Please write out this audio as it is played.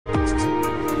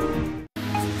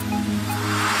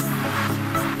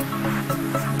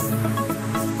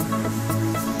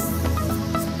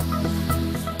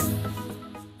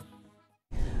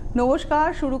নমস্কার,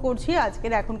 শুরু করছি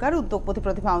আজকের এখনকার উদ্যোগপতি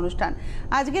প্রতিভা অনুষ্ঠান।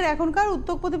 আজকের এখনকার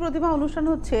উদ্যোগপতি প্রতিভা অনুষ্ঠান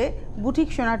হচ্ছে বুটিক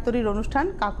সোনার তরীর অনুষ্ঠান,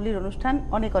 কাকুলির অনুষ্ঠান।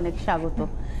 অনেক অনেক স্বাগত।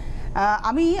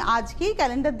 আমি আজকেই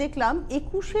ক্যালেন্ডার দেখলাম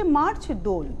 21শে মার্চ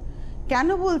দোল। কেন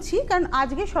বলছি? কারণ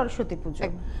আজকে সরস্বতী পুজো,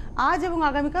 আজ এবং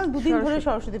আগামীকাল দুদিন ধরে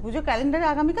সরস্বতী পুজো। ক্যালেন্ডারে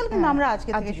আগামীকাল, কিন্তু আমরা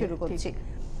আজকে থেকে শুরু করছি।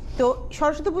 তো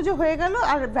সরস্বতী পুজো হয়ে গেল,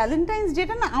 আর ভ্যালেন্টাইন্স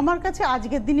ডেটা না আমার কাছে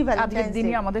আজকের দিনই ভ্যালেন্টাইন্স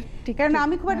ডে আমাদের। কারণ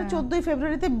আমি খুব একটা 14ই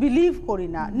ফেব্রুয়ারিতে বিলিভ করি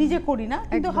না, নিজে করি না,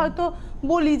 কিন্তু হয়তো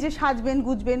বলি যে সাজবেন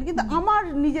গুজবেন, কিন্তু আমার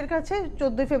নিজের কাছে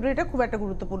 14ই ফেব্রুয়ারিটা খুব একটা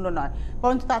গুরুত্বপূর্ণ নয়,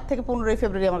 বরঞ্চ তার থেকে 15ই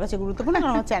ফেব্রুয়ারি আমার কাছে গুরুত্বপূর্ণ,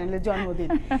 কারণ আমার চ্যানেলের জন্মদিন।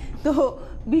 তো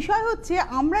বিষয় হচ্ছে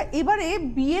আমরা এবারে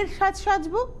বিয়ের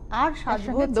সাজবো, আর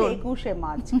সাজবো হচ্ছে 21শে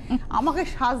মার্চ। আমাকে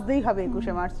সাজতেই হবে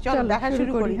 21শে মার্চ। চলো দেখা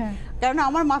শুরু করি, কারণ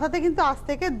আমার মাথাতে কিন্তু আজ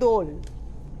থেকে দোল।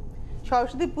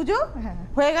 সরস্বতী পুজো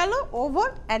হয়ে গেল, ওভার,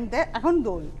 অ্যান্ড এখন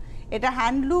দোল। এটা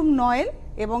হ্যান্ডলুম নয়েল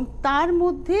এবং তার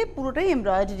মধ্যে পুরোটাই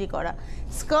এমব্রয়ডারি করা।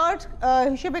 স্কার্ট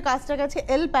হিসেবে কাজটা গেছে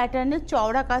এল প্যাটার্নের,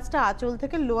 চওড়া কাজটা আঁচল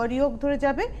থেকে লোয়ার ইয়োক ধরে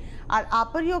যাবে, আর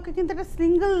আপার ইয়োকে কিন্তু একটা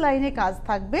সিঙ্গেল লাইনে কাজ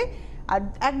থাকবে। আর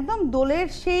একদম দোলের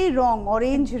সেই রং,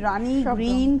 অরেঞ্জ, রানী,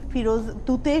 গ্রিন, ফিরোজ,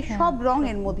 তুতে, সব রং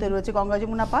এর মধ্যে রয়েছে। গঙ্গা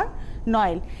যমুনা পার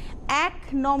নয়েল, 1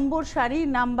 নম্বর শাড়ি,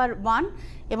 নাম্বার 1,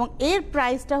 এবং এর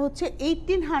প্রাইসটা হচ্ছে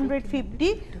 1850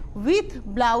 with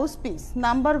blouse piece.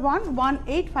 Number 1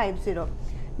 1850।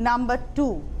 Number 2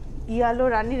 yellow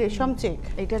রানী রেশম চেক।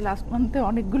 এটা লাস্ট মান্থে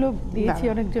অনেকগুলো দিয়েছি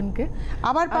অনেকজনকে,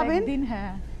 আবার পাবেন।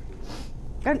 হ্যাঁ,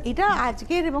 কারণ এটা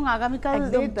আজকের এবং আগামীকালের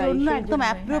জন্য একদম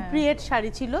অ্যাপ্রোপ্রিয়েট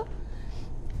শাড়ি ছিল।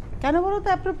 কেন বলো তো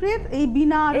অ্যাপ্রোপ্রিয়েট? এই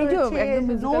বিনা রয়েছে,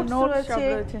 নোটস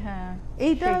রয়েছে, হ্যাঁ,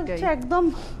 এইটা হচ্ছে একদম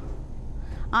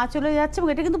আঁচলে যাচ্ছে, এবং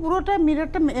এটা কিন্তু পুরোটা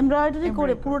মিররটা এমব্রয়ডারি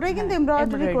করে, পুরোটাই কিন্তু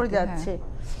এমব্রয়ডারি করে যাচ্ছে।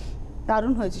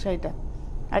 দারুণ হয়েছে শাড়িটা।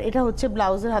 আর এটা হচ্ছে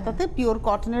ব্লাউজের হাতাতে, পিওর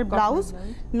কটনের ব্লাউজ।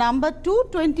 নাম্বার 2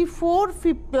 2400,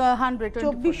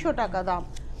 2400 টাকা দাম,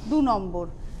 2 নম্বর।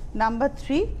 নাম্বার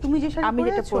 3 তুমি যে শাড়ি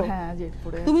পরে আছো,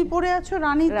 তুমি পরে আছো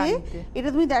রানীতে, এটা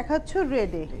তুমি দেখাচ্ছ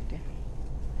রেডে।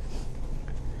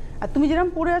 আর তুমি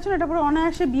যেরকম পরে আছো না, এটা পুরো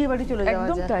অনায়াসে বিয়ে বাড়ি চলে যাওয়া যায়।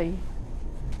 একদম তাই,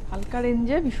 হালকা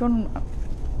রেঞ্জে, ভীষণ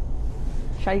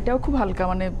শাড়িটাও খুব হালকা,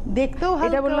 মানে দেখতেও হালকা।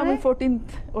 এটা বললাম 14th,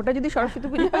 ওটা যদি সরস্বতী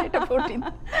পুজো হয়, এটা 14th।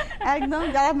 একদম,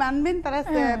 যারা মানবেন তারা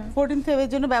 14th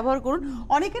ফেব্রুয়ারির জন্য ব্যবহার করুন।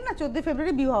 অনেকের না 14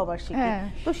 ফেব্রুয়ারি বিবাহ বার্ষিকী,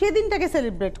 তো সেই দিনটাকে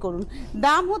সেলিব্রেট করুন।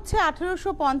 দাম হচ্ছে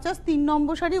 1850, 3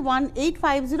 নম্বর শাড়ি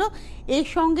 1850। এর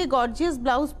সঙ্গে গর্জিয়াস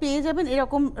ব্লাউজ পেয়ে যাবেন,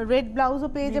 এরকম রেড ব্লাউজও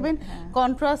পেয়ে যাবেন,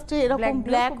 কন্ট্রাস্টে এরকম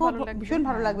ব্ল্যাকও ভীষণ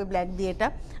ভালো লাগবে, ব্ল্যাক দিয়ে এটা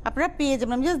আপনারা পেয়ে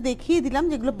যাবেন। আমি জাস্ট দেখিয়ে দিলাম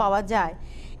যেগুলো পাওয়া যায়।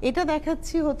 এটা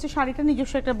দেখাচ্ছি হচ্ছে শাড়িটা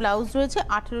নিজস্ব একটা ব্লাউজ রয়েছে,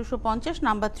 1850।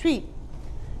 নাম্বার 3,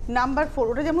 নাম্বার 4,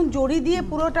 ওটা যেমন জড়ি দিয়ে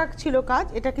পুরোটা ছিল কাজ,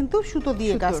 এটা কিন্তু সুতো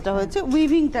দিয়ে কাজটা হয়েছে,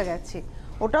 উইভিংটা গেছে,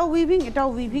 ওটাও উইভিং, এটাও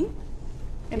উইভিং।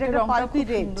 এটা একটা পালপি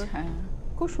রেড,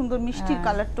 খুব সুন্দর মিষ্টি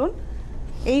কালার টোন।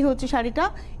 এই হচ্ছে শাড়িটা।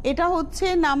 এটা হচ্ছে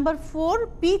নাম্বার 4,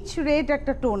 পিচ রেড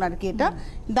একটা টোন আর কি। এটা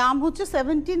দাম হচ্ছে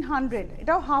 1700।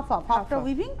 এটাও হাফটা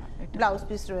উইভিং, ব্লাউজ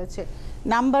পিস রয়েছে।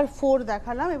 নাম্বার 4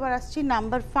 দেখালাম, এবার আসছি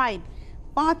নাম্বার 5,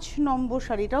 5 নম্বর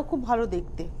শাড়িটাও খুব ভালো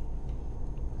দেখতে।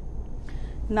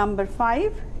 নাম্বার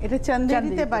 5, এটা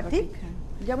চন্দেরিতে বাটিক,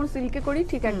 যেমন সিল্কে করি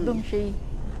ঠিক একদম সেই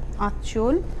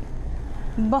আঁচল,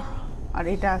 বাহ। আর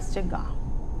এটা আসছে গা,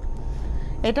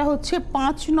 এটা হচ্ছে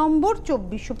 5 নম্বর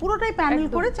 2400, পুরোটাই প্যানেল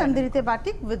করে চন্দেরিতে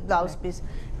batik with blouse piece.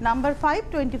 Number 5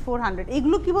 2400।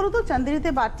 এগুলো কি বলতো, চন্দেরিতে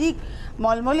বাটিক,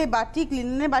 মলমলে বাটিক,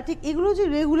 লিনেনে বাটিক, এগুলো যে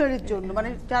রেগুলারের জন্য, মানে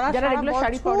যারা রেগুলার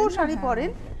শাড়ি পরেন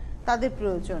তাদের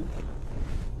প্রয়োজন।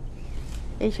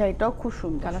 এই শাড়িটাও খুব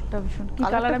সুন্দর, কালারটা ভীষণ। কি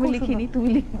কালার আমি লিখিনি,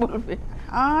 তুমি বলবে।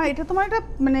 এটা তোমার একটা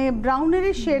মানে ব্রাউনের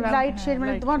শেড, লাইট শেড,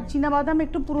 মানে তোমার চীনা বাদাম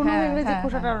একটু পুরনো হয়ে গেলে যে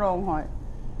খোসাটার রং হয়,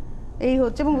 এই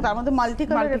হচ্ছে। এবং তার মধ্যে মাল্টি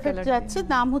কালার এফেক্ট যাচ্ছে।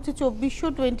 দাম হচ্ছে 2400,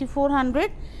 2400।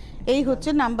 এই হচ্ছে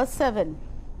নাম্বার 7।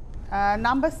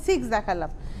 নাম্বার 6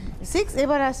 দেখালাম, 6।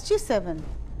 এবার আসছি 7।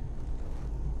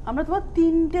 আমরা তোমার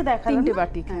 3টে দেখালাম, 3টে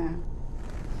বাটিক, হ্যাঁ,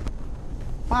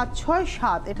 5, 6,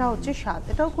 7। এটা হচ্ছে 7,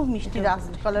 এটাও খুব মিষ্টি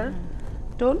রাস্ট কালার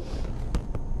টোন।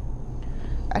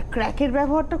 আর ক্র্যাকের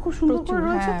ব্যবহারটা খুব সুন্দর করে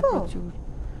রয়েছে, তো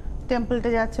টেম্পলটা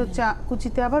যাচ্ছে হচ্ছে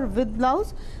কুচিতে, আবার উইথ ব্লাউজ।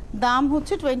 দাম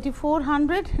হচ্ছে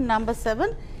 2400। নাম্বার 7।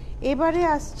 এবারে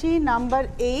আসছি নাম্বার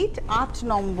 8, 8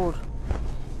 নম্বর।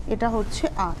 এটা হচ্ছে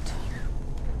 8,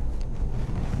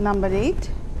 নাম্বার 8,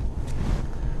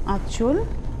 আঁচল,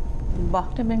 বাহ,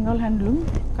 বেঙ্গল হ্যান্ডলুম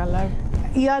কালার,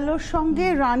 ইয়ালোর সঙ্গে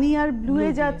রানী আর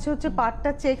ব্লুয়ে যাচ্ছে হচ্ছে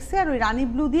পাটটা চেকসে, আর ওই রানী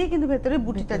ব্লু দিয়ে কিন্তু ভেতরে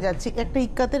বুটিটা যাচ্ছে, একটা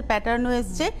ইক্কাতের প্যাটার্নও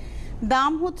এসছে।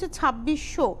 দাম হচ্ছে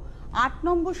 2600। 8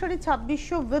 নম্বর শাড়ি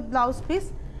 2600 উইথ ব্লাউজ পিস।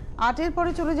 8-এর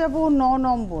পরে চলে যাব 9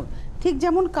 নম্বর। ঠিক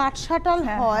যেমন কাঠসাটাল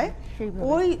হয়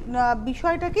ওই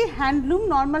বিষয়টাকে হ্যান্ডলুম,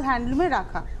 নর্মাল হ্যান্ডলুমে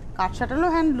রাখা, কাঠ সাটালো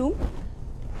হ্যান্ডলুম,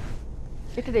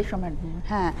 এটা রেশম হ্যান্ডলুম।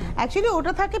 হ্যাঁ অ্যাকচুয়ালি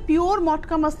ওটা থাকে পিওর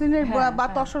মটকা মাসলিনের বা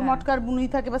তসর মটকার বুনুই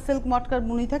থাকে বা সিল্ক মটকার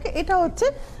বুনুই থাকে, এটা হচ্ছে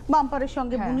বাম্পারের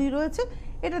সঙ্গে বুনুই রয়েছে।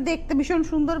 এটা দেখতে ভীষণ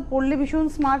সুন্দর, পরলে ভীষণ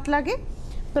স্মার্ট লাগে।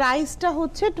 প্রাইসটা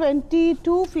হচ্ছে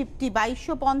 2250,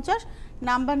 2250,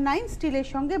 নাম্বার 9, স্টিলের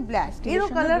সঙ্গে ব্ল্যাক। এরও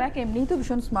কালার, ব্ল্যাক এমনিই তো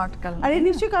ভীষণ স্মার্ট কালার, আর এর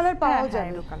নিশ্চয়ই কালার পাওয়া যাবে।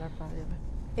 এরও কালার পাওয়া যাবে।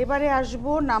 এবারে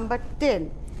আসবো নাম্বার 10,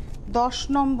 10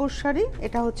 নম্বর শাড়ি।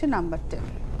 এটা হচ্ছে নাম্বার 10,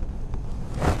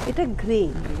 এটা গ্রে,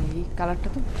 এই কালারটা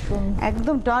তো ভীষণ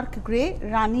একদম ডার্ক গ্রে,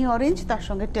 রানী অরেঞ্জ, তার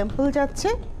সঙ্গে টেম্পল যাচ্ছে।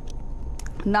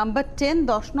 নাম্বার 10,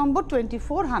 10 নম্বর,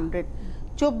 2400,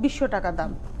 2400 টাকা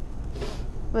দাম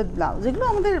উইথ ব্লাউজ। এগুলো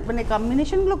আমাদের মানে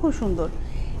কম্বিনেশনগুলো খুব সুন্দর।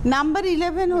 নাম্বার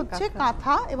 11 হচ্ছে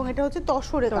কাঁথা, এবং এটা হচ্ছে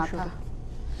তসরে কাঁথা।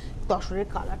 তসরের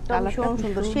কালারটা ভীষণ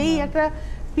সুন্দর, সেই একটা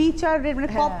পিচ আর রেড, মানে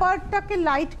কপারটাকে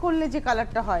লাইট করলে যে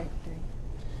কালারটা হয়।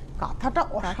 কাঁথাটা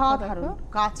অসাধারণ,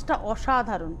 কাজটা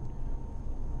অসাধারণ,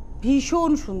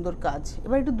 ভীষণ সুন্দর কাজ।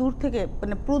 এবার একটু দূর থেকে,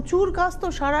 মানে প্রচুর কাজ তো,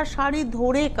 সারা শাড়ি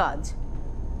ধরে কাজ,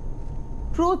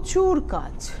 প্রচুর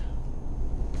কাজ।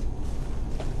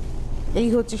 এই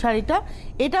হচ্ছে শাড়িটা,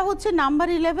 এটা হচ্ছে নাম্বার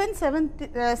 11,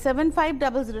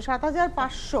 7500,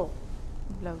 7500,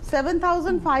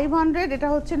 7500, এটা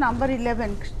হচ্ছে নাম্বার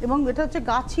 11, এবং এটা হচ্ছে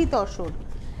গাছি তসর।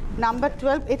 নাম্বার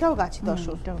 12, এটাও গাছি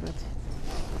তসর,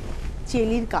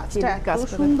 চেলির কাজটা এত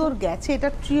সুন্দর গেছে। এটা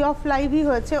ট্রি অফ লাইভই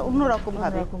হয়েছে অন্যরকম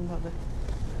ভাবে।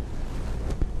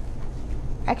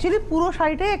 অ্যাকচুয়ালি পুরো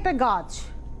শাড়িটাই একটা গাছ,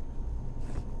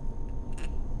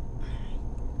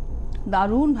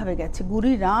 দারুণ ভাবে গেছে।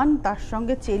 গুড়ি রান, তার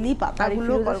সঙ্গে চেলি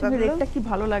পাতাগুলো, রেটটা কি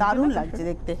ভালো লাগছে, দারুণ লাগছে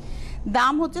দেখতে।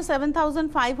 দাম হচ্ছে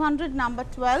 7500, নাম্বার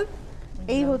 12।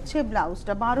 এই হচ্ছে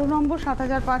ব্লাউজটা, 12 নম্বর,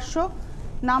 7500,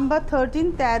 নাম্বার 13,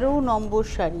 13 নম্বর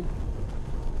শাড়ি।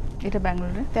 এটা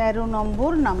ব্যাঙ্গালোরে 13 নম্বর,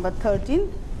 নাম্বার 13,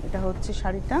 এটা হচ্ছে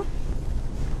শাড়িটা।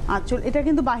 আঁচল, এটা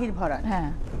কিন্তু বাহির ভরা। হ্যাঁ,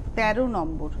 13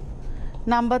 নম্বর,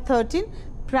 নাম্বার 13,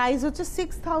 প্রাইস হচ্ছে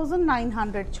 6900,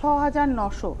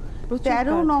 6900।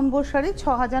 13 নম্বর sari,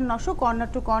 6900, corner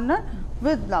to corner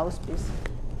with blouse piece.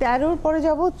 13 পরে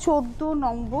যাব 14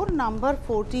 নম্বর, নাম্বার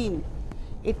 14।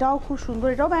 এটাও খুব সুন্দর,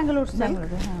 এটাও ব্যাঙ্গালোর সিল্ক।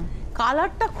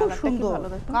 কালারটা খুব সুন্দর,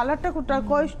 কালারটা খুব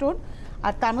টার্কয়েজ টোন,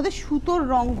 আর তার মধ্যে সুতোর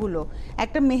রঙগুলো,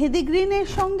 একটা মেহেদি গ্রিনের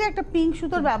সঙ্গে একটা পিঙ্ক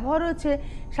সুতোর ব্যবহার হয়েছে।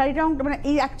 শাড়িটা মানে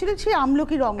এই অ্যাকচুয়ালি সেই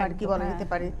আমলকি রং আর কি বলা যেতে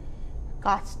পারে।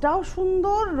 কাজটাও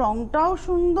সুন্দর, রংটাও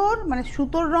সুন্দর, মানে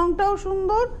সুতোর রংটাও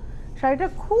সুন্দর। শাড়িটা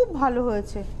খুব ভালো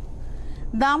হয়েছে।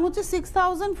 দাম হচ্ছে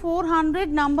 6400,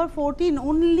 নাম্বার 14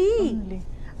 অনলি।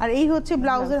 আর এই হচ্ছে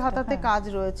ব্লাউজের হাতাতে কাজ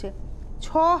রয়েছে,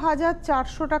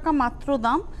 6400 টাকা মাত্র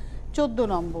দাম, 14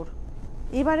 নম্বর।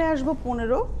 এবারে আসবো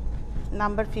 15,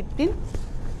 নাম্বার 15।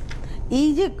 এই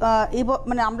যে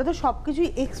মানে আমরা তো সব কিছুই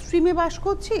এক্সট্রিমে বাস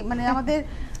করছি, মানে আমাদের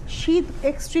শীত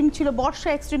এক্সট্রিম ছিল, বর্ষা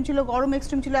এক্সট্রিম ছিল, গরম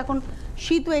এক্সট্রিম ছিল, এখন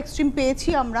শীতও এক্সট্রিম পেয়েছি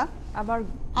আমরা, আবার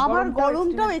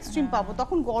গরমটাও এক্সট্রিম পাবো।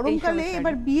 তখন গরমকালে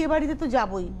এবার বিয়ে বাড়িতে তো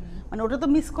যাবই, মানে ওটা তো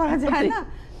মিস করা যায় না।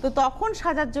 তো তখন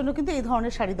সাজার জন্য কিন্তু এই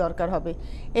ধরনের শাড়ি দরকার হবে।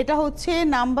 এটা হচ্ছে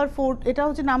নাম্বার 4, এটা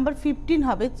হচ্ছে নাম্বার 15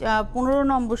 হবে, 15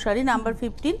 নম্বর শাড়ি, নাম্বার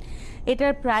 15।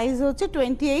 এটার প্রাইস হচ্ছে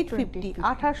 2850,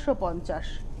 2850।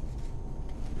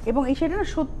 এবং এই শাড়িটা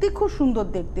সত্যি খুব সুন্দর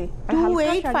দেখতে,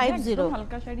 2850,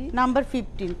 নাম্বার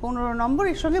 15, 15 নম্বর।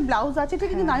 এর সঙ্গে ব্লাউজ আছে, ঠিক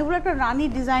আছে, আমি বলি একটা রানী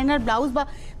ডিজাইনার ব্লাউজ, বা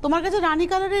তোমার কাছে রানী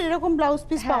কালারের এরকম ব্লাউজ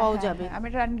পিস পাওয়াও যাবে। আমি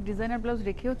একটা রানী ডিজাইনার ব্লাউজ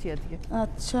রেখেওছি আজকে।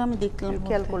 আচ্ছা, আমি দেখলাম,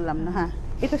 খেয়াল করলাম না। হ্যাঁ,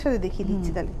 এটার সাথে দেখিয়ে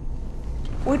দিচ্ছি তাহলে।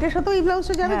 ওইটার সাথেও এই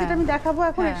ব্লাউজটা যাবে, যেটা আমি দেখাবো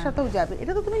এখন, এর সাথেও যাবে।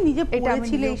 এটা তো তুমি নিজে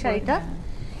পরেছিলে এই শাড়িটা।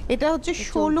 এটা হচ্ছে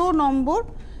 16 নম্বর।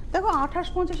 দেখো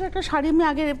 2850 একটা শাড়ি আমি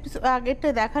আগেরটা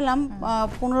দেখালাম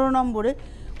 15 নম্বরে,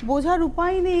 বোঝার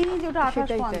উপায় নেই যে ওটা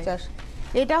 2850।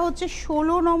 এটা হচ্ছে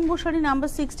 16 নম্বর শাড়ি, নাম্বার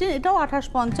 16, এটাও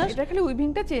 2850। এটা খালি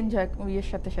উইভিংটা চেঞ্জ হয় ওইয়ের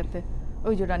সাথে সাথে,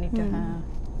 ওই যে রানীটা। হ্যাঁ,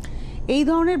 এই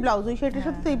ধরনের ব্লাউজ ওই শাড়িটার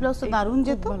সাথে তো এই ব্লাউজটা দারুণ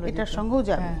যেত, এটার সঙ্গেও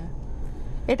যাবে।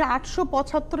 এটা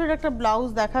 875-এর একটা ব্লাউজ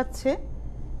দেখাচ্ছে,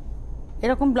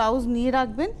 এরকম ব্লাউজ নিয়ে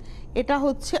রাখবেন। এটা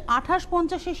হচ্ছে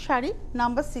 2850-এর শাড়ি,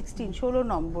 নাম্বার 16, 16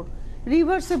 নম্বর,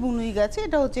 রিভার্সে বুনুই গেছে।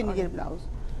 এটা হচ্ছে নিজের ব্লাউজ।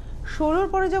 16-র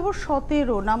পরে যাব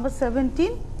 17, নাম্বার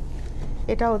 17।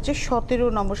 এটা হচ্ছে 17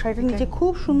 নম্বর শাড়িটা, নিচে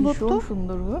খুব সুন্দর, তো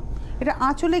সুন্দর। এটা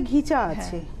আঁচলে ঘিচা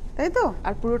আছে, তাই তো,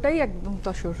 আর পুরোটাই একদম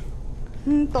তসর।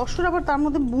 তসর, আবার তার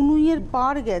মধ্যে বুনুইয়ের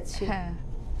পার গেছে। হ্যাঁ,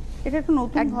 এটা একটু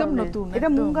নতুন, একদম নতুন। এটা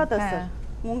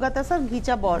মুঙ্গা তাসার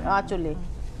ঘিচা বর আঁচলে,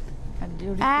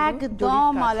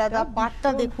 একদম আলাদা। পাটটা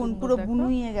দেখুন পুরো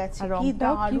বুনুইয়ে গেছে, কি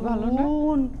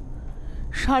দারুণ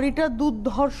শাড়িটা,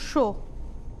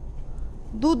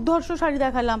 দুর্ধর্ষ শাড়ি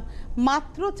দেখালাম,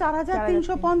 মাত্র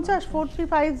 4350,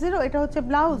 4350। এটা হচ্ছে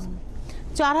ব্লাউজ,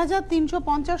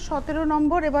 4350 17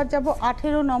 নম্বর। এবার যাব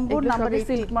 18 নম্বর, নাম্বার 80।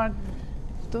 সিল্ক মার্ক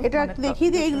এটা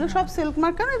দেখিয়ে দিই, এগুলো সব সিল্ক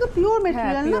মার্ক, কারণ এটা পিওর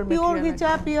ম্যাটেরিয়াল না, পিওর গিচা,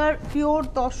 পিওর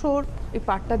তসর। এই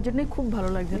পাটটার জন্যই খুব ভালো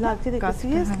লাগছে দেখতে,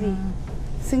 সিরিয়াসলি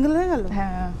সিঙ্গেল হয়ে গেল।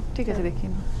 হ্যাঁ ঠিক আছে, দেখি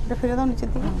না, এটা ফেলে দাও নিচের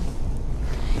দিকে।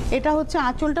 এটা হচ্ছে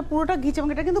আঁচলটা পুরোটা ঘিচা, এবং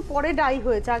এটা কিন্তু পরে ডাই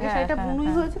হয়েছে, আগে সেটা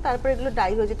বুনুই হয়েছে, তারপরে এগুলো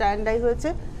ডাই হয়েছে, টায়ান ডাই হয়েছে।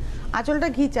 আঁচলটা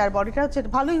ঘিচা আর বডিটা হচ্ছে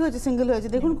ভালোই হয়েছে, সিঙ্গেল হয়েছে।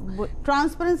 দেখুন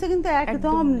ট্রান্সপারেন্সি কিন্তু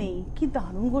একদম নেই। কি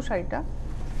দারুণ গো শাড়িটা।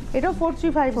 এটাও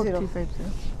 4350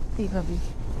 এইভাবে।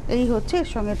 এই হচ্ছে এর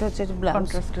সঙ্গে, এটা হচ্ছে ব্লাউজ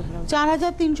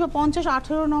 4350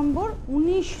 18 নম্বর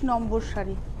 19 নম্বর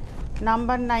শাড়ি,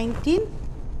 নাম্বার 19।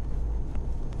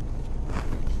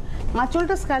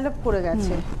 আঁচলটা স্ক্যালপ করে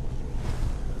গেছে,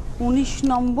 19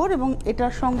 নম্বর, এবং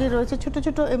এটার সঙ্গে রয়েছে ছোট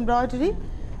ছোট এমব্রয়ডারি,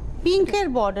 পিঙ্কের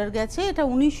বর্ডার গেছে। এটা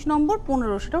 19 নম্বর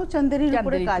 1500, সেটাও চন্দেরির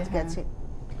উপরে কাজ গেছে।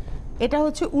 এটা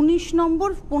হচ্ছে 19 নম্বর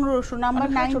 1500, নাম্বার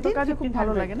 19। কাজে খুব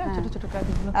ভালো লাগে না ছোট ছোট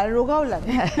কাজগুলো, আর রোগাও লাগে।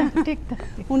 ঠিক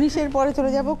 19 এর পরে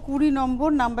চলে যাব 20 নম্বর,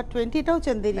 নাম্বার 20। এটাও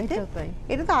চন্দেরিতে।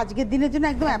 এটা তো আজকের দিনের জন্য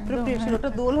একদম অ্যাপ্রোপ্রিয়েট ছিল,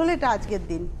 ওটা দোল হলে এটা আজকের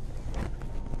দিন।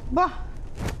 বাহ,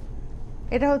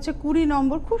 এটা হচ্ছে 20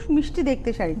 নম্বর, খুব মিষ্টি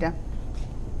দেখতে শাড়িটা।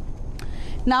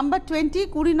 Number 20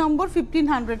 20 number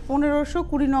 1500 1500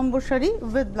 20 number sari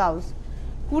with blouse.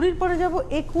 20 পরে যাব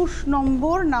 21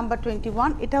 নম্বর, নাম্বার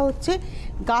 21। এটা হচ্ছে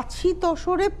গাছি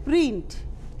তসরে প্রিন্ট,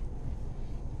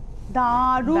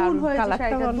 দারুণ হয়েছে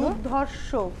শাড়িটা, দুর্ধর্ষ।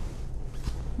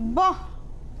 বাহ,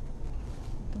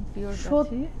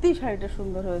 সত্যি শাড়িটা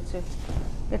সুন্দর হয়েছে।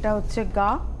 এটা হচ্ছে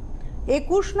গা।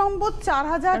 21 নম্বর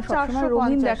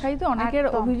 4450। দেখাই তো অনেকের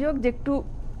অভিযোগ যে একটু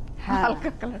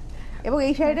হালকা কালার, এবং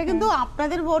এই শাড়িটা কিন্তু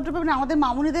আপনাদের ওয়ার্ড্রোবে, মানে আমাদের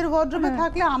মামুনিদের ওয়ার্ড্রোবে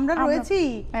থাকলে আমরা রয়েছি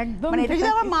একদম। মানে এটা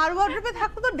যদি আমার মার ওয়ার্ড্রোবে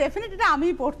থাকতো তো ডেফিনেটলি এটা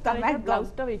আমিই পরতাম।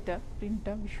 ব্লাউজটাও এটা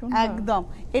প্রিন্টটা ভীষণ একদম।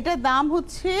 এটার দাম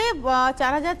হচ্ছে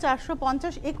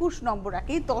 4450, 21 নম্বর,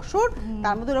 একই তসর,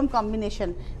 তার মধ্যে এরকম কম্বিনেশন।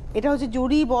 এটা হচ্ছে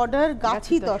জরি বর্ডার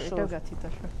গাছি তসর,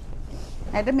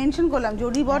 এটা মেনশন করলাম,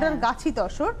 জরি বর্ডার গাছি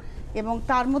তসর, এবং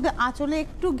তার মধ্যে আঁচলে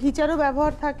একটু ঘিচারও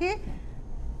ব্যবহার থাকে,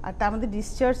 আর তার মধ্যে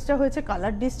ডিসচার্জটা হয়েছে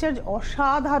কালার ডিসচার্জ,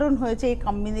 অসাধারণ হয়েছে। এই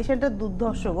কম্বিনেশনটা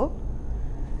দুর্ধর্ষ গো।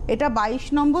 এটা 22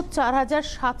 নম্বর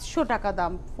 4700 টাকা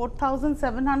দাম,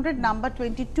 4700, নাম্বার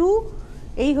 22।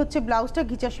 এই হচ্ছে ব্লাউজটা,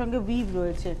 ঘিচার সঙ্গে উইভ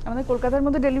রয়েছে। আমাদের কলকাতার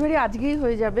মধ্যে ডেলিভারি আজকেই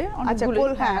হয়ে যাবে। আচ্ছা,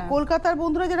 হ্যাঁ, কলকাতার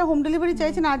বন্ধুরা যারা হোম ডেলিভারি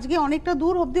চাইছেন, আজকে অনেকটা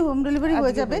দূর অবধি হোম ডেলিভারি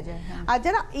হয়ে যাবে। আর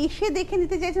যারা এসে দেখে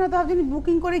নিতে চাইছেন, হয়তো ভাবছেন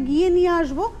বুকিং করে গিয়ে নিয়ে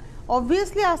আসবো,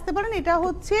 অবভিয়াসলি আসতে পারেন। এটা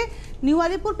হচ্ছে নিউ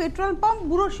আলিপুর পেট্রোল পাম্প,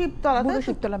 বুড়ো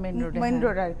শিবতলা মেইন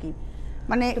রোড আর কি।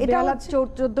 মানে এটা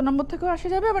 14 নম্বর থেকেও আসা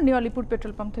যাবে, আবার নিউ আলিপুর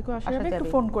পেট্রোল পাম্প থেকেও আসা যাবে। একটু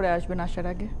ফোন করে আসবেন আসার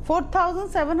আগে।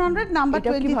 4700, নাম্বার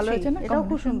 23। এটাও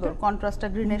খুব সুন্দর, কন্ট্রাস্টটা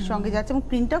গ্রিনের সঙ্গে যাচ্ছে, এবং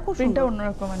প্রিন্টটা খুব সুন্দর, প্রিন্টটা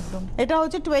অন্যরকম একদম। এটা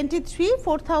হচ্ছে 23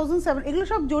 4007। এগুলো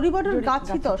সব জরি border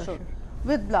Gachhi tussar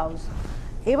with blouse.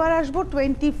 এবার আসবো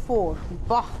 24।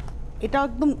 বাহ, এটা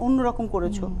একদম অন্যরকম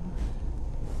করেছো,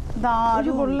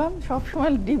 দারুণ। বললাম সব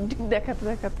সময় ডিপ ডিপ দেখাতে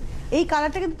দেখাতে। এই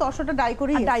কালারটা কিন্তু তসরটা ডাই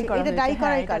করেই, এটা ডাই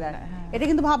করাই কালার। এটা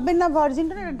কিন্তু ভাববেন না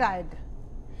ভার্জিনটা, এটা ডাইড,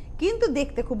 কিন্তু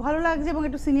দেখতে খুব ভালো লাগছে, এবং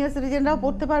একটু সিনিয়র সিটিজেনরাও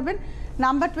পড়তে পারবেন।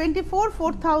 নাম্বার 24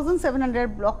 4700।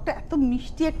 ব্লকটা এত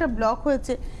মিষ্টি একটা ব্লক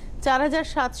হয়েছে,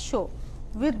 4700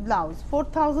 উইথ ব্লাউজ,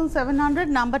 4700,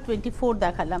 নাম্বার 24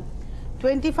 দেখালাম।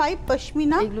 25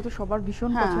 পশমিনা, এগুলো তো সবার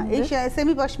ভীষণ পছন্দের। এই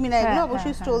সেমি পশমিনা, এগুলো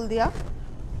অবশ্যই স্টোল দেয়া,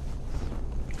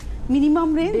 মিনিমাম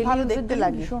রেঞ্জ, ভালো দেখতে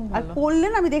লাগে, আর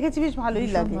পরলেন আমি দেখেছি বেশ ভালোই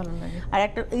লাগে। আর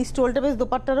একটা এই স্টোলটা বেশ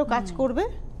দোপাট্টারও কাজ করবে।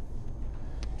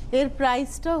 এর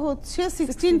প্রাইসটা হচ্ছে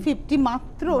 1650,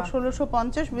 মাত্র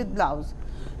 1650 উইথ ব্লাউজ,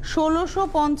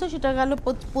 1650। এটা গেল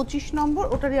 25 নম্বর,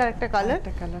 ওটারই আরেকটা কালার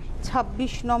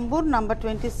 26 নম্বর, নাম্বার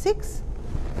 26।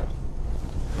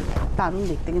 দারুণ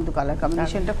দেখতে কিন্তু কালার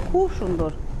কম্বিনেশনটা খুব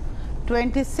সুন্দর।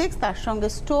 26, তার সঙ্গে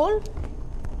স্টোল,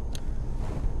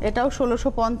 এটাও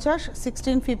 1650,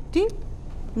 1650।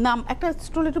 নাম একটা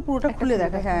স্টোল, একটু পুরোটা খুলে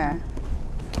দেখা। হ্যাঁ,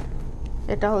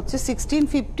 এটা হচ্ছে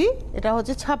 1650, এটা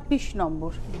হচ্ছে 26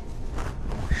 নম্বর,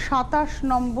 27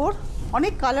 নম্বর,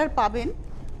 অনেক কালার পাবেন।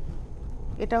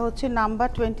 এটা হচ্ছে নাম্বার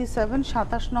 27,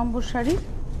 27 নম্বর শাড়ি।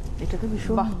 এটা তো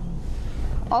ভীষণ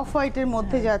অফ হোয়াইটের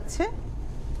মধ্যে যাচ্ছে।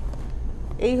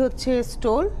 এই হচ্ছে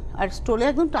স্টোল, আর স্টোলে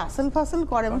একদম টাসেল ফাসেল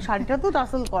করে, এবং শাড়িটা তো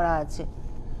টাসেল করা আছে।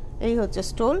 এই হচ্ছে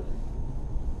স্টোল।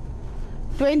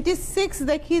 26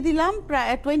 দেখিয়ে দিলাম,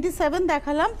 27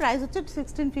 দেখালাম, প্রাইস হচ্ছে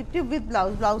 1650 উইথ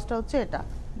ব্লাউজ। ব্লাউজটা হচ্ছে এটা।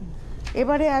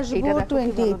 এবারে আসবো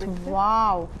 28।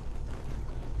 ওয়াও,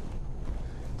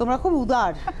 তোমরা খুব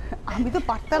উদার, আমি তো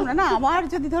পারতাম না। আমার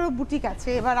যদি ধরো বুটিক আছে,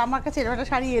 এবার আমার কাছে এরকম একটা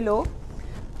শাড়ি এলো,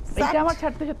 এটা আমার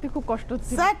ছাড়তে সত্যি খুব কষ্ট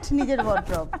হচ্ছে। সেট নিজের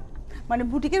ওয়ার্ড্রব, মানে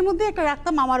বুটিকের মধ্যে একটা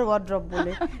রাখতাম আমার ওয়ার্ড্রপ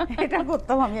বলে, এটা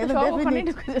করতাম আমি,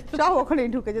 সব ওখানেই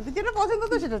ঢুকে যেত, যেটা পছন্দ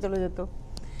তো সেটা চলে যেত।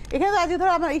 এখানে তো আজকে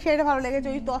ধরো আমার এই শাড়িটা ভালো লেগেছে,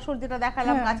 ওই তসর যেটা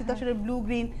দেখালাম কাঁচি তসরের ব্লু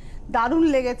গ্রিন দারুণ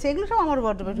লেগেছে, এগুলো সব আমার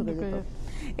ওয়ার্ড্রপে ঢুকে যেত।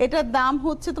 এটার দাম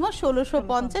হচ্ছে তোমার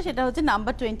 1650, এটা হচ্ছে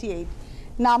নাম্বার 28।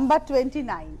 নাম্বার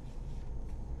 29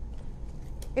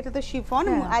 এটা তো শিফন।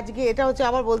 আজকে এটা হচ্ছে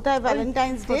আবার বলতে হয়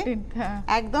ভ্যালেন্টাইন্স ডে,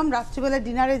 একদম রাত্রিবেলা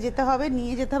ডিনারে যেতে হবে,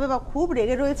 নিয়ে যেতে হবে, বা খুব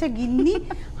রেগে রয়েছে গিন্নি,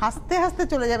 হাসতে হাসতে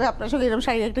চলে যাবে আপনার সঙ্গে, এরকম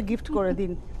শাড়ি একটা গিফট করে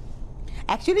দিন।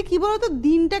 অ্যাকচুয়ালি কি বলতো,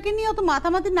 দিনটাকে নিয়ে অত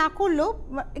মাথামাতি না করলেও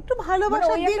একটু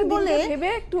ভালোবাসার দিন বলে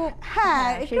একটু, হ্যাঁ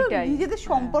একটু নিজেদের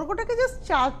সম্পর্কটাকে জাস্ট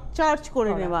চার্জ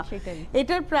করে নেওয়া।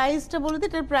 এটার প্রাইসটা বলে দিই,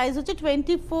 এটার প্রাইস হচ্ছে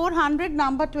 2400,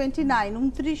 নাম্বার 29,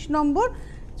 29 নম্বর।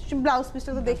 ব্লাউজ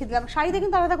পিসটা তো দেখে দিলাম, শাড়িতে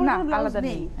কিন্তু আলাদা করে ব্লাউজ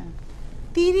নেই।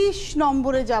 30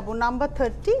 নম্বরে যাব, নাম্বার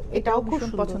 30। এটাও খুব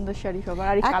পছন্দের শাড়ি সবার,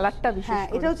 আর এই কালারটা বিশেষ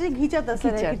করে, এটা হচ্ছে ঘিচা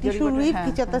তাসার, টিস্যু উইথ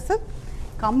ঘিচা তাসার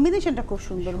কম্বিনেশনটা খুব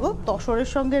সুন্দর গো, তসরের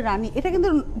সঙ্গে রানী। এটা কিন্তু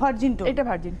ভার্জিন টোন, এটা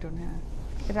ভার্জিন টোন, হ্যাঁ।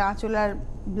 এটা আঁচল আর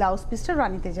ব্লাউজ পিসটা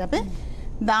রানীতে যাবে।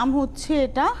 দাম হচ্ছে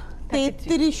এটা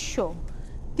 3300,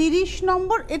 30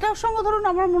 নম্বর। এটার সঙ্গে ধরুন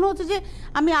আমার মনে হচ্ছে যে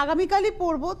আমি আগামীকালই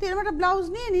পরবো, তো এরকম একটা ব্লাউজ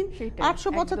নিয়ে নিন,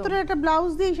 875 একটা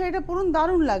ব্লাউজ দিয়ে শাড়িটা পরুন,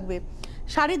 দারুণ লাগবে।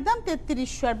 শাড়ির দাম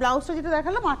 3300, আর ব্লাউজটা যেটা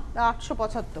দেখালাম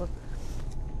 875।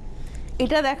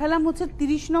 এটা দেখালাম হচ্ছে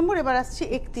 30 নম্বর, এবার আসছে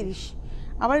 31।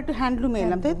 আবার একটু হ্যান্ডলুমে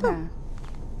এলাম, তাই তো?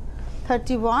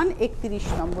 31, 31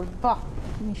 নম্বর। বাহ,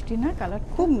 মিষ্টি না কালার,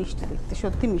 খুব মিষ্টি দেখতে,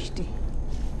 সত্যি মিষ্টি।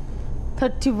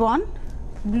 31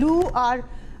 ব্লু আর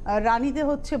রানীতে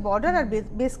হচ্ছে বর্ডার, আর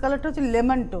বেস কালারটা হচ্ছে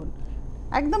লেমন টোন,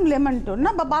 একদম লেমন টোন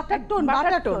না, বা butter tone,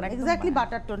 butter tone, exactly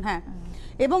butter tone, হ্যাঁ।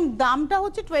 এবং দামটা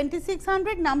হচ্ছে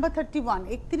 2600, নাম্বার 31,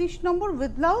 31 নম্বর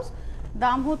উইথ ব্লাউজ,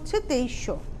 দাম হচ্ছে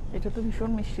 2300। এটা তো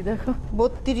ভীষণ মিষ্টি দেখো,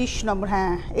 32 নম্বর,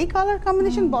 হ্যাঁ এই কালার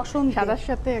কম্বিনেশন বসন্ত সাদার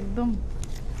সাথে একদম,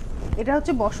 এটা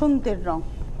হচ্ছে বসন্তের রং।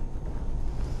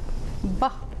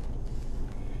 বাহ,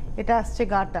 এটা আসছে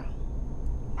গাটা,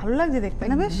 ভালো লাগছে দেখতে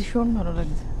না, বেশ ভীষণ ভালো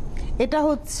লাগছে। এটা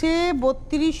হচ্ছে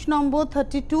 32 নম্বর,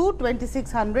 32,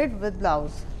 2600 উইথ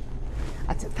ব্লাউজ।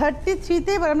 আচ্ছা 33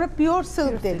 তে এবার আমরা পিওর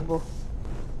সিল্ক দেখবো।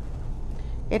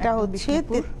 এটা হচ্ছে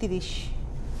 33।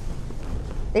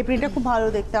 এই প্রিন্টটা খুব ভালো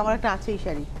দেখতে, আমার একটা আছে এই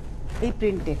শাড়ি এই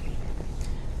প্রিন্টে।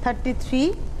 33,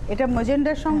 এটা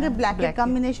ম্যাজেন্ডার সঙ্গে ব্ল্যাকের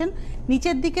কম্বিনেশন,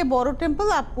 নিচের দিকে বড় টেম্পল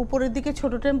আর উপরের দিকে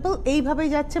ছোট টেম্পল, এইভাবেই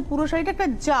যাচ্ছে পুরো শাড়িটা, একটা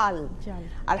জাল,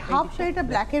 আর হাফ শাড়িটা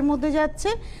ব্ল্যাকের মধ্যে যাচ্ছে।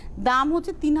 দাম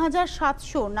হচ্ছে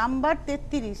 3700, নাম্বার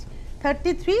 33,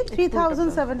 33,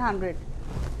 3700।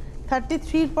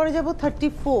 33 পরে যাব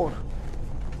 34।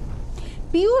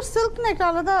 পিওর সিল্ক না একটা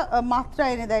আলাদা মাত্রা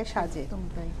এনে দেয় সাজে।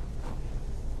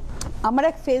 আমার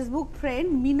এক ফেসবুক ফ্রেন্ড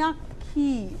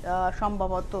মীনাক্ষী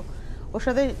সম্ভবত, ওর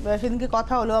সাথে সেদিনকে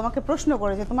কথা হলো, আমাকে প্রশ্ন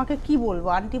করেছে তোমাকে কি বলবো,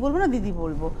 আন্টি বলবো না দিদি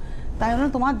বলবো? তাই জন্য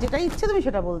তোমার যেটা ইচ্ছে তুমি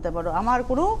সেটা বলতে পারো, আমার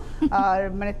কোনো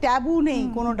মানে ট্যাবু নেই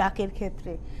কোনো ডাকের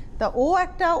ক্ষেত্রে। তা ও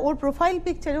একটা, ওর প্রোফাইল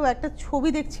পিকচারে ও একটা ছবি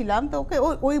দেখছিলাম, তো ওকে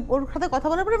ওই ওর সাথে কথা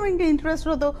বলার পরে আমার ইন্টারেস্ট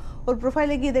হতো, ওর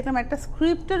প্রোফাইলে গিয়ে দেখলাম একটা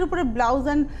স্ক্রিপ্টের উপরে ব্লাউজ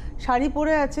অ্যান্ড শাড়ি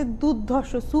পরে আছে,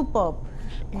 দুর্ধর্ষ, সুপারব,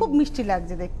 খুব মিষ্টি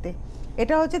লাগছে দেখতে।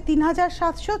 এটা হচ্ছে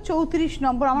 3734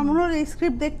 নম্বর। আমার মনে হলো এই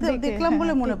স্ক্রিপ্ট দেখলাম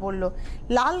বলে মনে পড়লো,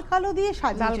 লাল কালো দিয়ে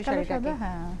সাজিয়েছে শাড়িটাকে,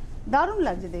 দারুণ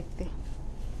লাগছে দেখতে।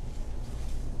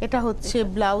 এটা হচ্ছে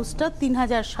ব্লাউজটা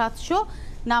 3700,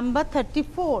 নাম্বার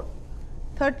 34,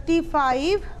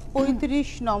 35, 35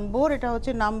 নম্বর। এটা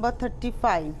হচ্ছে নাম্বার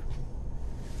 35,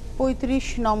 35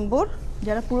 নম্বর।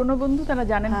 যারা পুরনো বন্ধু তারা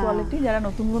জানেন কোয়ালিটি, যারা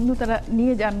নতুন বন্ধু তারা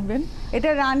নিয়ে জানবেন। এটা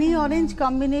রানী অরেঞ্জ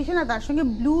কম্বিনেশন, আর তার সঙ্গে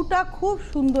ব্লুটা খুব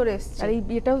সুন্দর এসছে, আর এই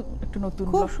এটাও একটু নতুন,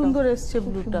 খুব সুন্দর এসছে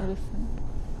ব্লুটা।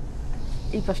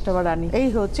 এই পাশটা আবার রানী। এই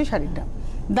হচ্ছে শাড়িটা,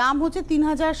 দাম হচ্ছে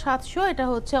 3700। এটা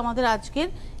হচ্ছে আমাদের আজকের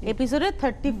এপিসোডে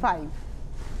 35,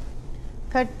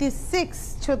 36,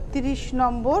 36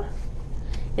 নম্বর।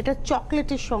 এটা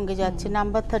চকলেটের সঙ্গে যাচ্ছে,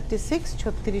 নাম্বার 36,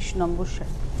 36 নম্বর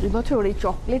শাড়ি। এবছর এই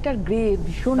চকলেট আর গ্রে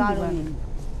ভীষণ দারুণ।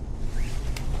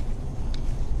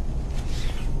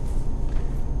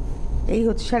 এই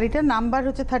হচ্ছে শাড়িটা, নাম্বার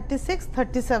হচ্ছে 36,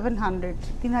 3700,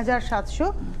 3700,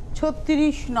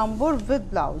 36 নম্বর উইথ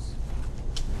ব্লাউজ।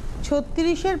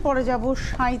 36-এর পরে যাব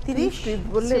 37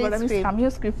 বললে, এবার আমিও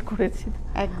স্ক্রিপ্ট করেছি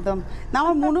একদম না,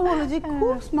 আমার মনে হলো যে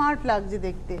খুব স্মার্ট লাগছে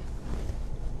দেখতে,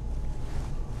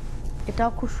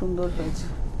 এটাও খুব সুন্দর হয়েছে।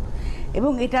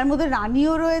 এবং এটার মধ্যে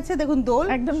রানীও রয়েছে, দেখুন দোল,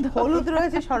 একদম হলুদ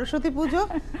রয়েছে, সরস্বতী পুজো,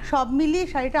 সব মিলিয়ে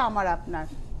শাড়িটা আমার আপনার।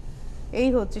 এই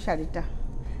হচ্ছে শাড়িটা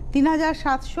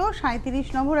 3700, 37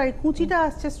 নম্বর। আর কুচিটা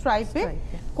আসছে স্ট্রাইপে,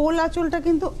 কোল আঁচলটা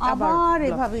কিন্তু আবার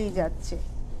এভাবেই যাচ্ছে।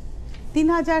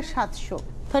 3700,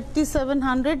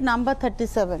 3700, নাম্বার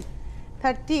 37,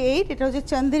 38। এটা হচ্ছে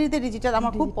চান্দেরিতে ডিজিটাল,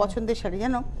 আমার খুব পছন্দের শাড়ি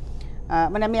জানো,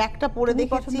 মানে আমি একটা পরে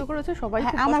দেখেছি, পছন্দ করেছে সবাই,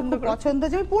 আমার খুব পছন্দ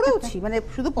যে আমি পরেওছি, মানে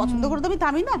শুধু পছন্দ করে তো আমি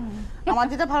থামি না, আমার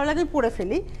যেটা ভালো লাগে আমি পরে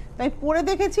ফেলি। তো আমি পরে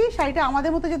দেখেছি শাড়িটা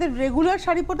আমাদের মতো যাদের রেগুলার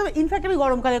শাড়ি পরতে হবে, ইনফ্যাক্ট আমি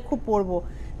গরমকালে খুব পরবো,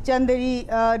 চান্দেরি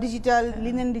ডিজিটাল,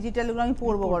 লিনেন ডিজিটাল, এগুলো আমি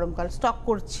পরবো গরমকাল, স্টক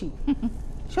করছি।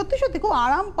 সত্যি সত্যি খুব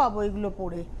আরাম পাবো এগুলো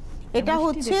পরে। এটা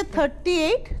হচ্ছে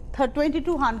 38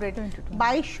 2200,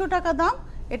 2200 টাকা দাম।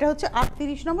 এটা হচ্ছে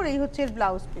 38 নম্বর, এই হচ্ছে এর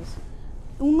ব্লাউজ পিস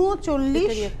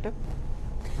 39।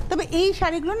 তবে এই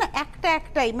শাড়িগুলো না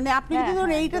একটাই, মানে আপনি যদি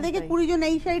ধরুন এইটা দেখে 20 জন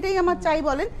এই শাড়িটাই আমার চাই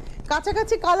বলেন,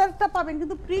 কাছাকাছি কালারটা পাবেন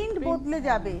কিন্তু প্রিন্ট বদলে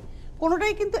যাবে,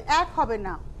 কোনোটাই কিন্তু এক হবে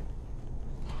না,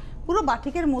 পুরো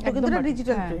বাটিকের মতো কিন্তু এটা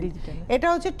ডিজিটাল প্রিন্ট। এটা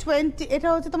হচ্ছে 20, এটা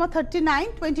হচ্ছে তোমার 39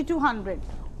 2200,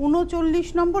 39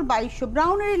 নম্বর 2200,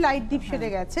 ব্রাউনের লাইট ডিপ শেডে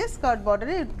গেছে, স্কার্ট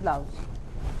বর্ডারের ব্লাউজ।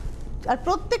 আর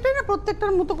প্রত্যেকটাই না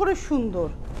প্রত্যেকটার মতো করে সুন্দর।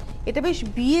 এটা বেশ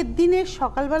বিয়ের দিনের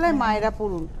সকালবেলায় মায়েরা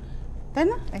পরুন, তাই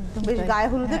না? বেশ গায়ে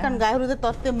হলুদে, কারণ গায়ে হলুদের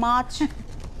তত্ত্বে মাছ,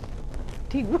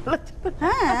 ঠিক বলেছো।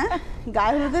 হ্যাঁ,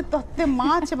 গায়ে হলুদের তত্ত্বে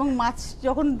মাছ, এবং মাছ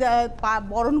যখন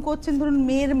বরণ করছেন, ধরুন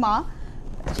মেয়ের মা,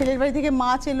 ছেলের বাড়ি থেকে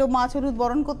মাছ এলো, মাছ হলুদ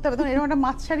বরণ করতে হবে, তখন এরকম একটা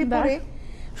মাছ শাড়ি পরে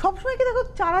সবসময় কি দেখো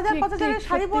 4000 5000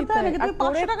 শাড়ি পরতে হয় নাকি, তুমি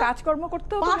 500 টাকা কাজকর্ম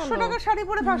করতে, 500 টাকা শাড়ি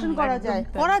পরে ফ্যাশন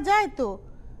করা যায় তো।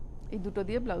 এই দুটো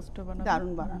দিয়ে ব্লাউজটা বানানো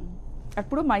দারুণ বানানো, আর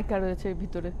পুরো মাইকা রয়েছে এর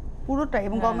ভিতরে পুরোটাই,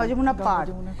 এবং গঙ্গা যমুনা পাড়।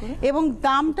 এবং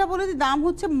দামটা বলে দিই, দাম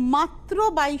হচ্ছে মাত্র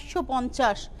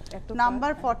 2250,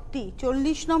 নাম্বার 40,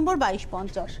 40 নম্বর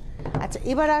 2250। আচ্ছা,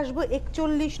 এবার আসবো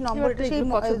 41 নম্বর, এটা সেই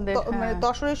মানে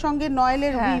দশরের সঙ্গে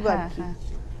নয়েলের উইভ আর কি,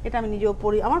 এটা আমি নিজেও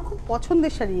পরি, আমার খুব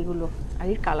পছন্দের শাড়ি এগুলো। আর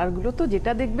এই কালারগুলো তো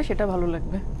যেটা দেখবে সেটা ভালো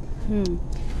লাগবে।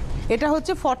 এটা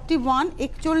হচ্ছে 41,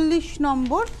 41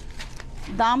 নম্বর,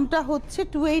 দামটা হচ্ছে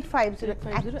 2850।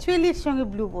 অ্যাকচুয়ালি এর সঙ্গে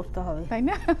ব্লু পরতে হবে, তাই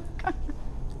না?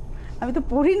 আমি তো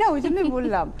পড়ি না, ওই জন্যই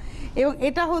বললাম। এবং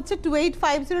এটা হচ্ছে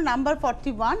 2850, নাম্বার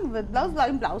 41 উইথ ব্লাউজ।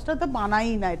 আমি ব্লাউজটা তো বানাই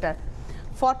না, এটা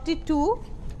 42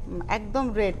 একদম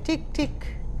রেড, ঠিক।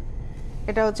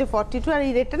 এটা হচ্ছে 42, আর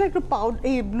এই রেডটা না একটু পাউডার,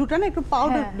 এই ব্লুটা না একটু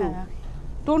পাউডার ব্লু,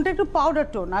 টোনটা একটু পাউডার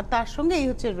টোন, আর তার সঙ্গে এই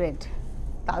হচ্ছে রেড।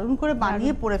 দারুণ করে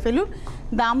বানিয়ে পরে ফেলুন।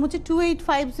 দাম হচ্ছে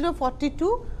 2850, 42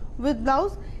 উইথ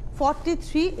ব্লাউজ।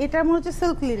 43, এটা মনে হচ্ছে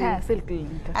সিল্ক লিনেন। হ্যাঁ, সিল্ক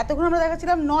লিনেন। এতক্ষণ আমরা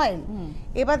দেখাচ্ছিলাম নয়েল,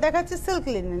 এবার দেখাচ্ছে সিল্ক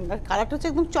লিনেন, আর কালারটা হচ্ছে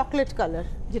একদম চকলেট কালার,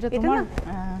 যেটা তোমার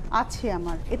আছে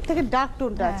আমার, এর থেকে ডার্ক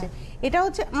টোনটা আছে। এটা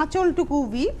হচ্ছে আঁচলটুকু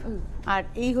উইভ, আর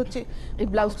এই হচ্ছে এই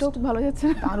ব্লাউজটাও খুব ভালো যাচ্ছে,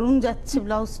 দারুণ যাচ্ছে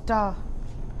ব্লাউজটা।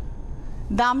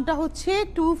 দামটা হচ্ছে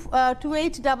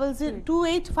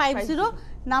 2850,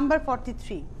 নাম্বার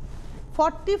 43।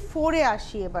 44 এ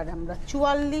আসি এবার আমরা,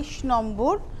 44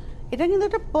 নম্বর। এটা কিন্তু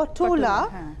একটা পটোলা,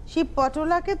 সেই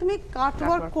পটোলাকে তুমি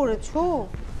কাটওয়ার্ক করেছো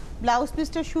ব্লাউজ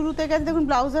পিসটা শুরু থেকে। দেখুন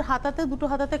ব্লাউজের হাতাতে, দুটো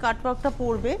হাতাতে কাটওয়ার্কটা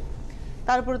পড়বে,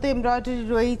 তারপরে তো এমব্রয়ডারি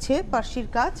রয়েছে, পার্সির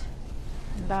কাজ,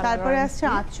 তারপরে আসছে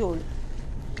আঁচল।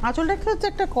 আঁচলটা হচ্ছে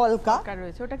একটা কলকা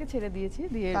রয়েছে, ওটাকে ছেড়ে দিয়েছি,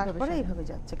 দিয়ে তারপরে এইভাবে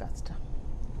যাচ্ছে কাজটা।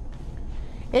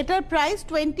 এটার প্রাইস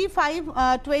 2800,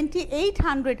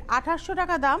 2800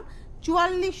 টাকা দাম।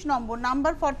 44 নম্বর,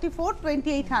 নাম্বার 44,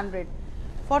 2800।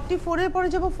 44 এর পরে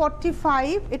যাবো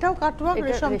 45, এটাও কাটওয়ার্ক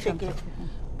রেশম থেকে।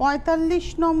 45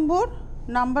 নম্বর,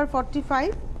 নাম্বার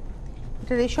 45,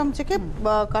 এটা রেশম থেকে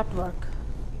কাটওয়ার্ক,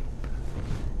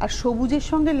 আর সবুজের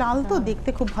সঙ্গে লাল তো দেখতে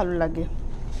খুব ভালো লাগে।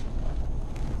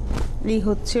 এই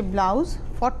হচ্ছে ব্লাউজ।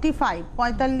 45,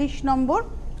 45 নম্বর,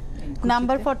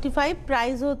 নাম্বার 45,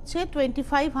 প্রাইস হচ্ছে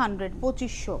 2500,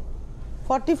 2500।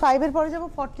 45 এর পরে যাব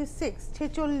 46,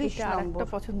 46 নম্বর। একটা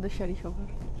পছন্দের শাড়ি সবার,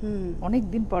 অনেক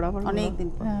দিন পর, আবার অনেক দিন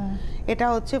পর। এটা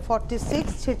হচ্ছে 46,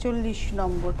 46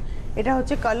 নম্বর। এটা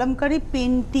হচ্ছে কলমকারি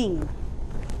পেইন্টিং,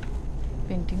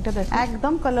 পেইন্টিংটা দেখো,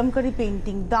 একদম কলমকারি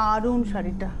পেইন্টিং, দারুণ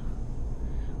শাড়িটা।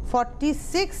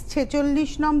 46,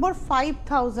 46 নম্বর,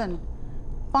 5000,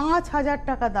 5000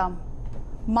 টাকা দাম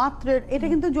মাত্র। এটা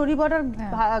কিন্তু জরি বর্ডার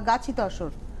গাছি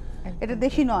তসর, এটা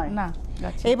দেশি নয় না,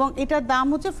 এবং এটার দাম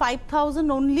হচ্ছে 5000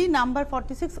 অনলি, নাম্বার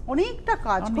 46। অনেকটা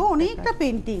কাজ গো, অনেকটা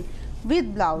পেইন্টিং উইথ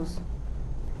ব্লাউজ।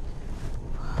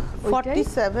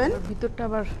 47, ভিতরটা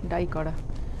আবার ডাই করা।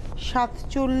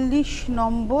 47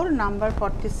 নম্বর, নাম্বার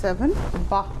 47।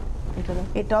 বাহ,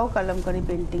 এটাও কলমকারি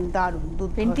পেইন্টিং, দারুণ।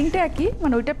 পেইন্টিংটা একই,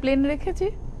 মানে ওইটা প্লেন রেখেছি,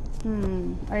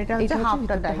 আর এটা হচ্ছে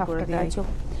হাফটা ডাই করে দিয়েছো।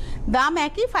 দাম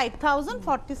একই, 5000,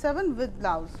 47 উইথ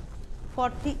ব্লাউজ।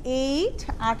 48,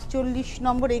 48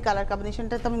 নম্বর, এই কালার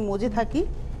কম্বিনেশনটা তো আমি মজে থাকি।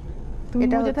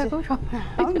 এটা মজে থাকো,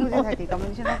 আমি মজে থাকি,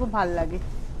 কম্বিনেশনটা খুব ভালো লাগে,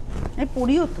 আমি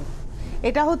পরিও তো।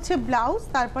 এটা হচ্ছে ব্লাউজ,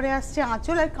 তারপরে আসছে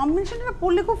আঁচল, আর কম্বিনেশনটা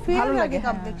পরলে খুব ভালো লাগে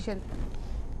কম্বিনেশন।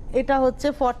 এটা হচ্ছে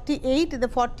 48,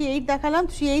 48 দেখালাম।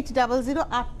 3800,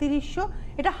 3800।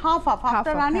 এটা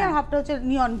হাফটা রানী আর হাফটা হচ্ছে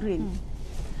নিয়ন গ্রিন।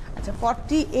 আচ্ছা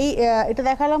 40 এই এটা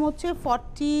দেখালাম হচ্ছে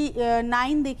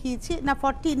 49 দেখিয়েছি না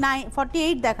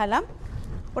 48 দেখালাম,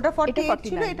 ওটা 48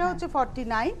 ছিল, এটা হচ্ছে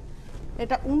 49,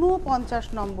 এটা 49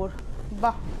 নম্বর।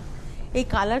 বাহ, এই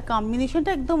কালার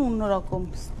কম্বিনেশনটা একদম অন্যরকম,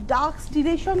 ডার্ক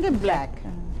স্টিলের সঙ্গে ব্ল্যাক।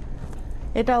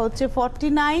 এটা হচ্ছে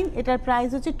 49, এটার প্রাইস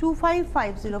হচ্ছে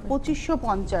 2550,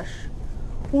 2550,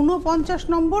 49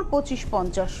 নম্বর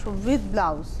 2550 with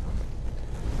blouse.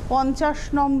 50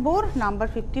 number number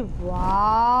 50।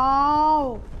 Wow,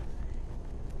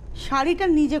 শাড়িটা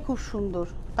নিজে খুব সুন্দর,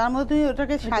 তার মধ্যে তুমি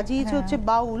ওটাকে সাজিয়েছো হচ্ছে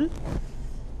বাউল,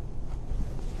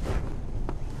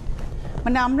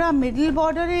 মানে আমরা মিডল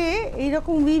বর্ডারে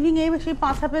এইরকম উইভিং এ সেই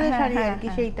পাঁচা পেলে শাড়ি আর কি,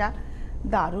 সেইটা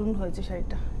দারুণ হয়েছে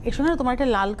শাড়িটা। এর সঙ্গে তোমার একটা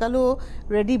লাল কালো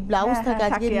রেডি ব্লাউজ থাকে,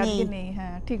 আজকে নেই।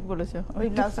 হ্যাঁ ঠিক বলেছো, ওই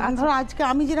ব্লাউজ ধরো আজকে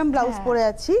আমি যেরকম ব্লাউজ পরে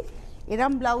আছি,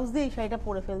 এরকম ব্লাউজ দিয়ে এই শাড়িটা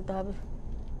পরে ফেলতে হবে,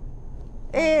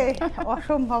 এ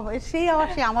অসম্ভব। সেই আবার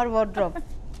সে আমার ওয়ার্ড্রব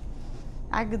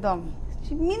একদম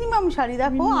মিনিমাম শাড়ি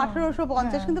দেখো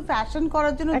 1850, কিন্তু ফ্যাশন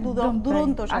করার জন্য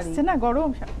দুরন্ত শাড়ি আসছে না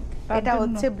গরম। এটা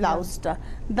হচ্ছে ব্লাউজটা,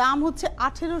 দাম হচ্ছে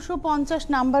 1850,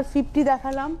 নাম্বার 50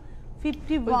 দেখালাম,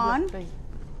 51।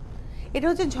 এটা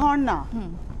হচ্ছে ঝর্ণা,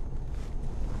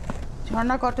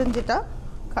 ঝর্ণা কটন, যেটা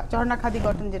ঝর্ণা খাদি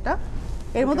কটন, যেটা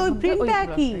এর মধ্যে ওই প্রিন্টটা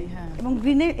একই, এবং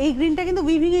গ্রিনের এই গ্রিনটা কিন্তু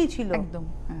উইভিং এই ছিল একদম।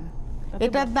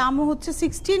 এটার দাম হচ্ছে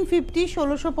 1650,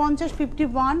 1650,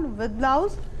 51 উইথ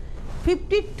ব্লাউজ।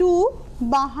 52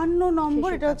 52 নম্বর,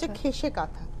 এটা হচ্ছে খেসে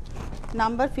কাঁথা,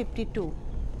 নাম্বার 52,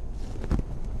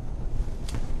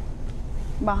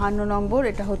 52 নম্বর।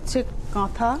 এটা হচ্ছে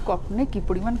কাঁথা কটনে, কি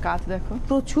পরিমাণ কাজ দেখো,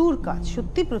 প্রচুর কাজ,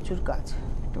 সত্যি প্রচুর কাজ,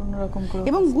 অন্যরকম করে,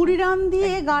 এবং গুড়িরাম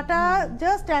দিয়ে গাটা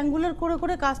জাস্ট অ্যাঙ্গুলার করে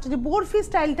করে কাজটা, যে বরফি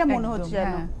স্টাইলটা মনে হচ্ছে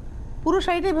যেন পুরো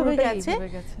শাড়িটাই ভেবে গেছে।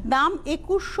 দাম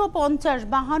 2150,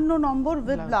 52 নম্বর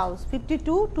উইথ ব্লাউজ।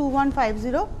 52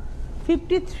 2150,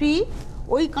 53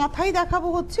 ওই কাঁথাই দেখাবো,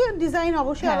 হচ্ছে ডিজাইন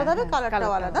অবশ্যই আলাদা হবে,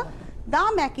 কালারটাও আলাদা,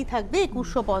 দাম একই থাকবে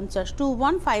 2150,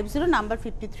 2150, নাম্বার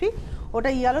 53। ওটা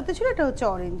ইয়েলোতে ছিল, এটা হচ্ছে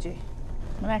অরেঞ্জে,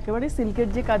 মানে একেবারে সিল্কের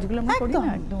যে কাজগুলো আমরা করি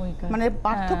না, একদম ওই কাজ, মানে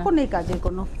পার্থক্য নেই কাজের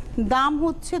কোনো। দাম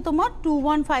হচ্ছে তোমার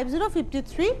 2150,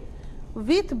 53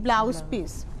 উইথ ব্লাউজ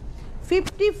পিস।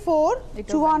 54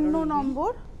 54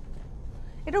 নম্বর,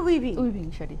 এটা weaving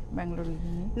sari, Bangalore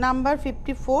weaving, number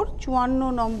 54 54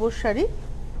 নম্বর শাড়ি।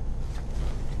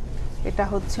 এটা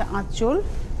হচ্ছে আঁচল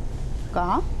কা,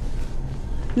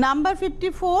 নাম্বার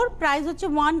 54, প্রাইস হচ্ছে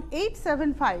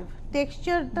 1875,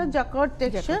 টেক্সচারটা জাকার্ড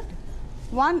টেক্সচার,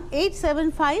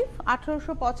 1875,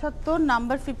 1875,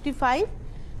 নাম্বার 55,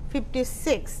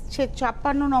 56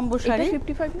 56 নম্বর শাড়ি।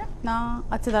 55 না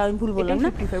আচ্ছা দাঁড়াও, আমি ভুল বললাম না,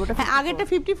 আগেরটা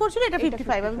 54 ছিল, এটা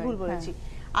 55, আমি ভুল বলেছি,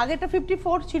 আগেরটা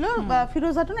 54 ছিল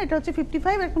ফিরোজাটন, এটা হচ্ছে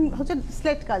 55, এখন হচ্ছে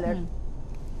স্লেট কালার,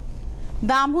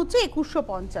 দাম হচ্ছে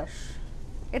 2150,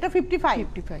 এটা 55।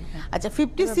 আচ্ছা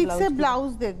 56 এর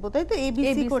ব্লাউজ দেখবো, তাই তো,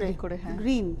 এবিসি করে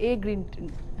গ্রিন, গ্রিন,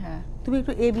 হ্যাঁ তুমি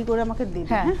একটু এবি করে আমাকে দেবে।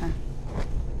 হ্যাঁ,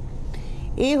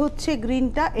 এ হচ্ছে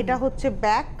গ্রিনটা, এটা হচ্ছে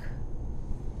ব্যাক,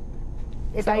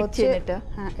 এটা হচ্ছে এটা,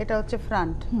 হ্যাঁ এটা হচ্ছে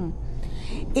ফ্রন্ট।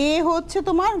 এ হচ্ছে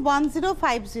তোমার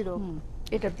 1050,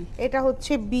 এটা বি, এটা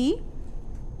হচ্ছে বি,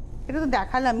 এটা তো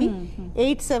দেখালামই,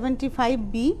 875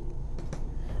 বি,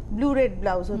 ব্লু রেড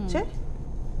ব্লাউজ হচ্ছে।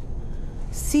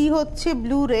 সি হচ্ছে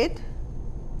ব্লু রেড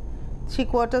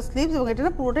 3/4 স্লিভস, এবং এটা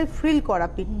না পুরোটাই ফ্রিল করা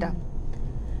পিঠটা।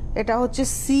 এটা হচ্ছে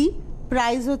সি,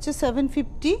 প্রাইস হচ্ছে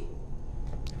 750।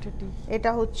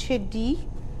 এটা হচ্ছে ডি,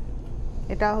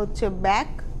 এটা হচ্ছে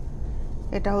ব্যাক,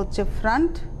 এটা হচ্ছে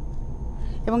ফ্রন্ট,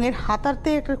 এবং এর হাতারতে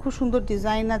একটা খুব সুন্দর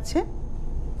ডিজাইন আছে।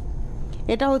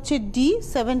 এটা হচ্ছে ডি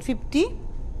 750,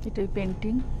 এটাই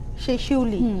পেন্টিং, সেই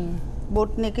শিউলি,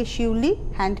 বোট নেকে শিউলি,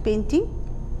 হ্যান্ড পেন্টিং।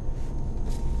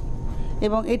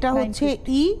 এবং এটা হচ্ছে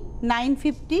ই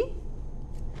 950,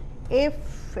 এফ,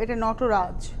 এটা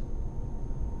নটরাজ,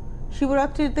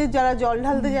 শিবরাত্রিতে যারা জল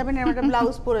ঢালতে যাবেন এরকম একটা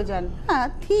ব্লাউজ পরে যান, হ্যাঁ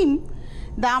থিম।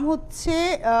 দাম হচ্ছে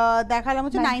দেখালাম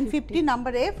হচ্ছে 950,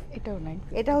 নাম্বার এফ, এটাও 9,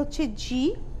 এটা হচ্ছে জি,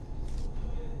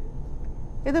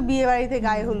 এটা তো বিয়ে বাড়িতে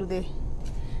গায়ে হলুদে,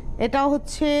 এটাও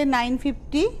হচ্ছে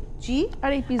 950 জি।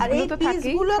 আর এই পিসগুলো তো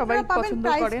থাকেই, সবাই পছন্দ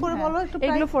করেন,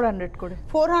 এগুলো 400 করে,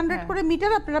 400 করে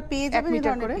মিটার আপনারা পেয়ে যাবেন এই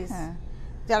ধরনের পিস,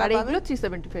 যারা এগুলো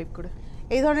 375 করে,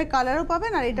 এই ধরনের কালারও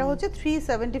পাবেন, আর এটা হচ্ছে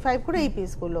 375 করে এই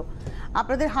পিসগুলো।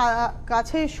 আপনাদের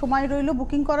কাছে সময় রইল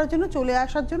বুকিং করার জন্য, চলে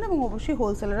আসার জন্য, এবং অবশ্যই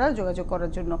হোলসেলাররা যোগাযোগ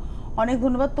করার জন্য। অনেক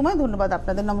ধন্যবাদ তোমায়, ধন্যবাদ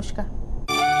আপনাদের, নমস্কার।